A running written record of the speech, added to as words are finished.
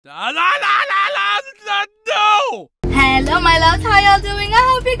No! Hello my loves, how y'all doing?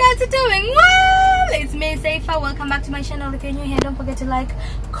 I hope you guys are doing well. It's me, Saifa. Welcome back to my channel. If you're new here, don't forget to like,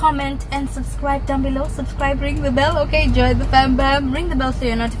 comment and subscribe down below. Subscribe, ring the bell, okay? Join the fam bam. Ring the bell so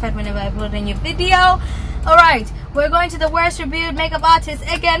you're notified whenever I upload a new video. Alright, we're going to the worst reviewed makeup artist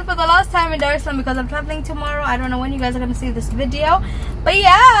again for the last time in Dar es Salaam because I'm traveling tomorrow. I don't know when you guys are going to see this video, but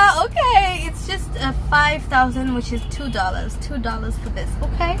yeah, okay, it's just 5,000, which is $2 for this,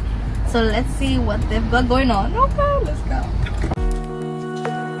 okay? So let's see what they've got going on. Okay, let's go.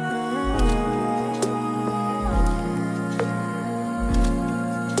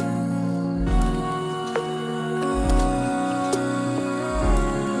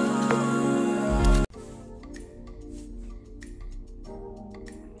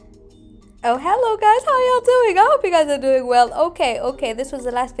 Oh, hello guys, how y'all doing? I hope you guys are doing well. Okay, this was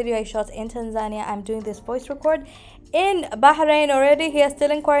the last video I shot in Tanzania. I'm doing this voice record in Bahrain already. Here, still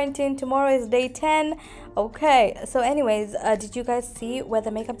in quarantine. Tomorrow is day 10. Okay, so anyways, did you guys see where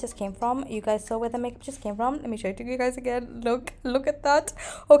the makeup just came from? You guys saw where the makeup just came from? Let me show it to you guys again. Look at that.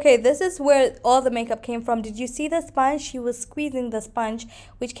 Okay, this is where all the makeup came from. Did you see the sponge? She was squeezing the sponge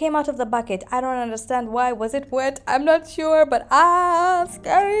which came out of the bucket. I don't understand why. Was it wet? I'm not sure, but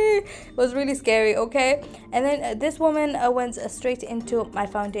scary. It was really scary. Okay, and then this woman went straight into my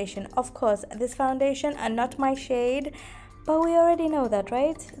foundation. Of course, this foundation and not my shade, but we already know that,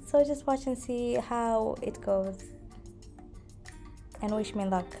 right? So just watch and see how it goes and wish me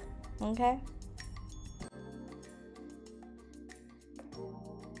luck, okay?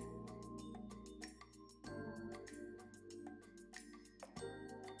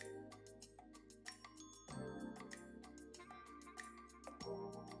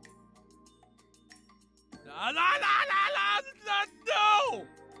 No!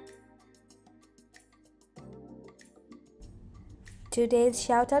 Today's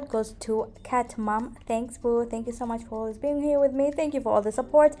shout out goes to Cat Mom. Thanks, boo. Thank you so much for always being here with me. Thank you for all the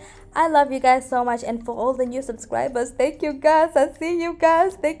support. I love you guys so much, and for all the new subscribers, thank you guys. I see you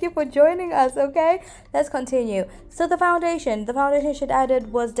guys. Thank you for joining us. Okay, let's continue. So the foundation she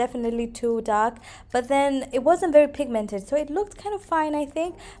added was definitely too dark, but then it wasn't very pigmented, so it looked kind of fine, I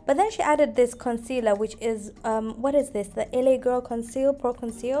think. But then she added this concealer, which is what is this? The LA Girl Conceal Pro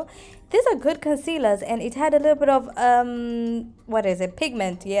Conceal. These are good concealers, and it had a little bit of what is it?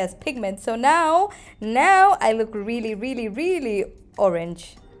 Pigment. Yes, pigment. So now I look really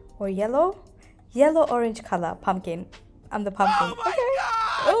orange or yellow orange color. Pumpkin. I'm the pumpkin. Oh my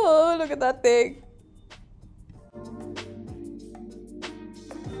God! Oh, look at that thing.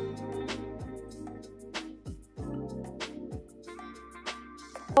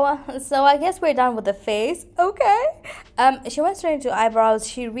 So I guess we're done with the face. Okay, she went straight into eyebrows.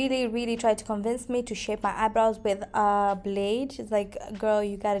 She really tried to convince me to shape my eyebrows with a blade. She's like, girl,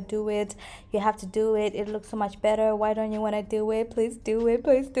 you gotta do it, you have to do it, it looks so much better, why don't you want to do it? Please do it,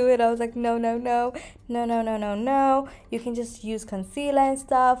 please do it. I was like, no, you can just use concealer and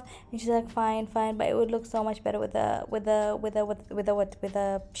stuff. And she's like, fine, but it would look so much better with the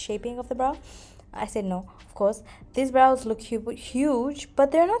shaping of the brow. I said no, of course. These brows look huge,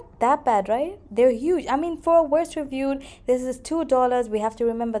 but they're not that bad, right? They're huge. I mean, for a worst reviewed, this is $2. We have to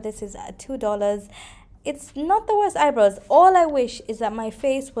remember this is $2. It's not the worst eyebrows. All I wish is that my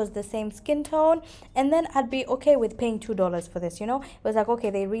face was the same skin tone, and then I'd be okay with paying $2 for this, you know? It was like, okay,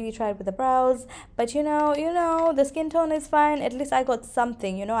 they really tried with the brows, but you know, the skin tone is fine. At least I got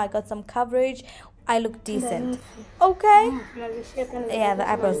something, you know? I got some coverage. I look decent. Okay? Yeah, the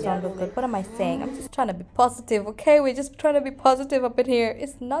eyebrows don't look good. What am I saying? I'm just trying to be positive, okay? We're just trying to be positive up in here.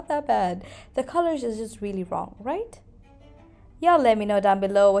 It's not that bad. The colors is just really wrong, right? Y'all let me know down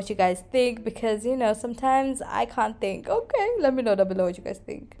below what you guys think, because, you know, sometimes I can't think. Okay? Let me know down below what you guys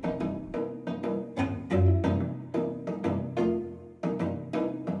think.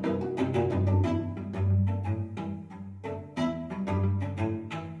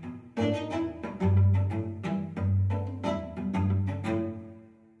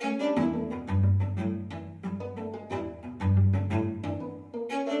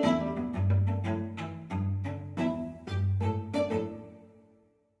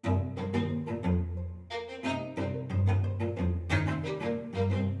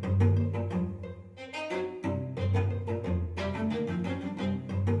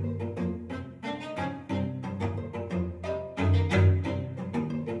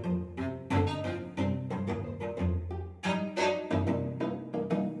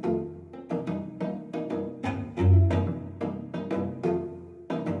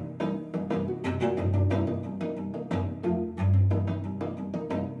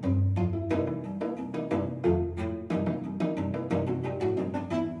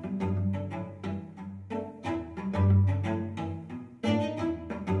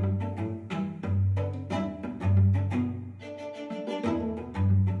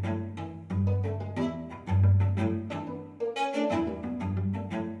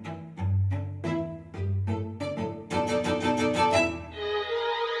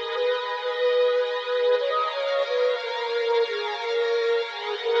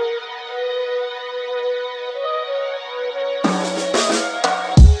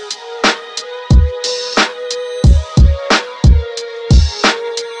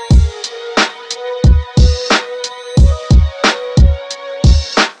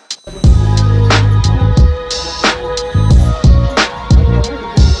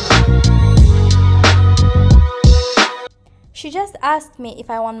 She just asked me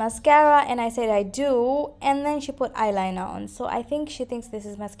if I want mascara, and I said I do, and then she put eyeliner on. So I think she thinks this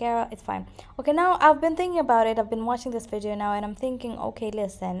is mascara. It's fine. Okay, now I've been thinking about it. I've been watching this video now, and I'm thinking, okay,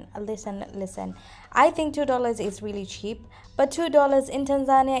 listen. I think $2 is really cheap, but $2 in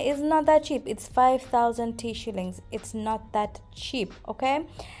Tanzania is not that cheap. It's 5,000 T shillings. It's not that cheap, okay?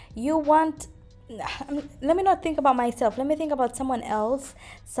 You want... let me not think about myself, let me think about someone else,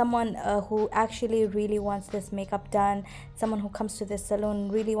 someone who actually really wants this makeup done, someone who comes to this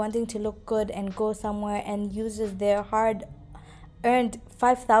salon really wanting to look good and go somewhere and uses their hard earned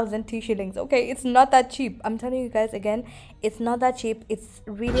 5,000 T shillings. Okay, it's not that cheap. I'm telling you guys again, it's not that cheap. It's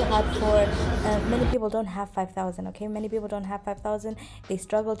really hard for many people don't have 5,000. okay, many people don't have 5,000. They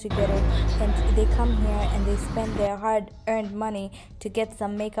struggle to get it, and they come here and they spend their hard earned money to get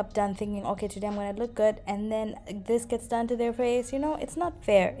some makeup done, thinking, okay, today I'm gonna look good, and then this gets done to their face. You know, it's not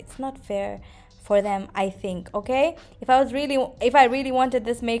fair. It's not fair for them, I think. Okay, if I really wanted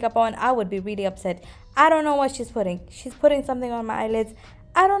this makeup on, I would be really upset. I don't know what she's putting. She's putting something on my eyelids.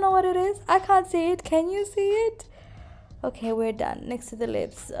 I don't know what it is. I can't see it. Can you see it? Okay, we're done. Next to the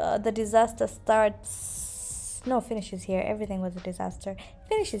lips, the disaster starts. No, finishes here. Everything was a disaster.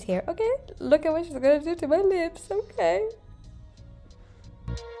 Finishes here. Okay, look at what she's gonna do to my lips. Okay.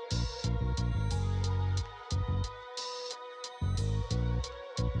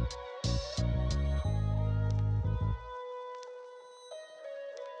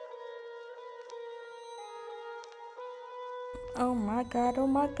 Oh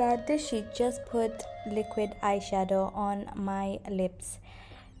my god, did she just put liquid eyeshadow on my lips?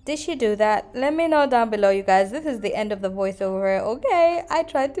 Did she do that? Let me know down below, you guys. This is the end of the voiceover. Okay, I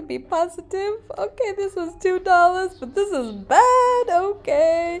tried to be positive. Okay, this was $2, but this is bad.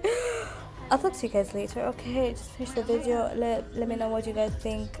 Okay, I'll talk to you guys later. Okay, just finish the video. Let me know what you guys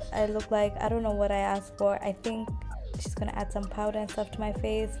think I look like. I don't know what I asked for. I think she's gonna add some powder and stuff to my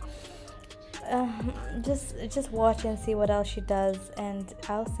face. Just watch and see what else she does, and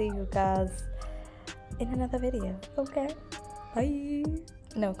I'll see you guys in another video. Okay, bye.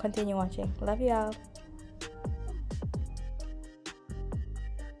 No, continue watching. Love y'all.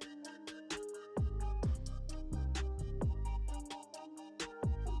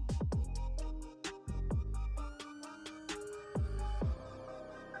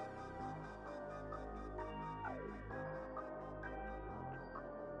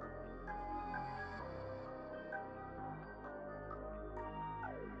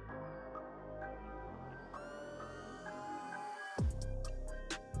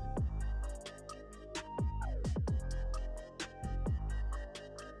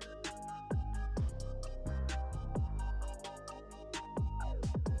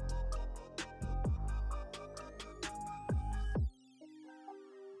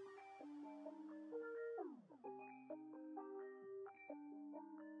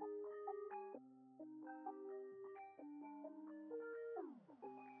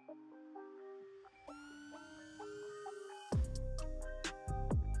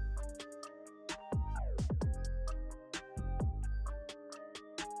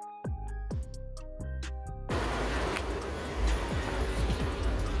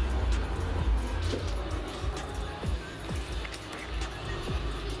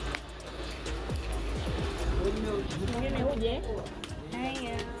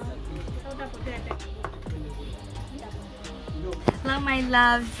 Hello my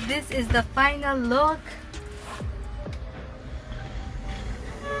loves, this is the final look.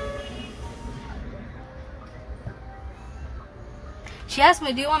 She asked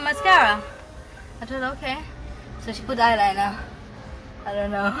me, do you want mascara? I told her okay. So she put eyeliner, I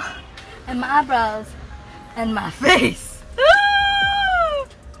don't know, and my eyebrows and my face.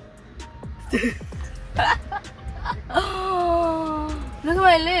 Oh, look at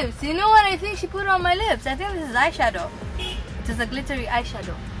my lips. You know what I think she put on my lips? I think this is eyeshadow. It is a glittery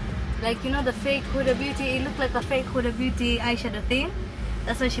eyeshadow. Like, you know, the fake Hudabeauty. It looked like a fake Hudabeauty eyeshadow thing.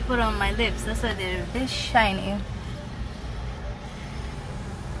 That's what she put on my lips. That's why they're this shiny.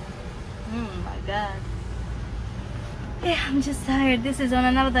 Oh my god. Yeah, I'm just tired. This is on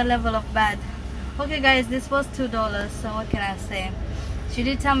another level of bad. Okay guys, this was $2, so what can I say? She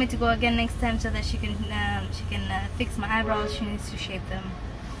did tell me to go again next time so that she can fix my eyebrows. She needs to shape them,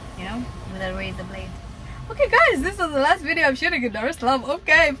 you know, with a razor blade. Okay guys, this was the last video I'm shooting in Dar es Salaam,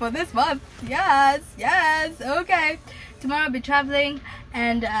 okay, for this month. Yes, okay. Tomorrow I'll be traveling,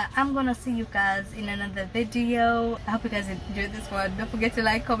 and I'm gonna see you guys in another video. I hope you guys enjoyed this one. Don't forget to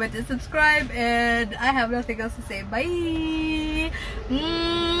like, comment, and subscribe, and I have nothing else to say. Bye.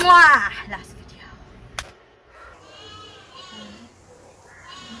 Mwah! Last video.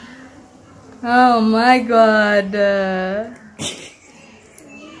 Oh my god.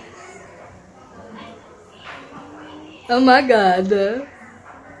 Oh my god.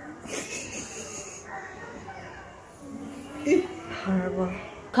 Horrible.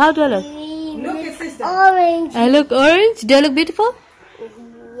 How do I look? Look at sister. Orange. I look orange. Do I look beautiful?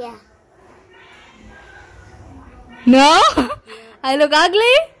 Yeah. No? I look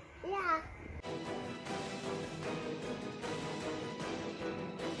ugly?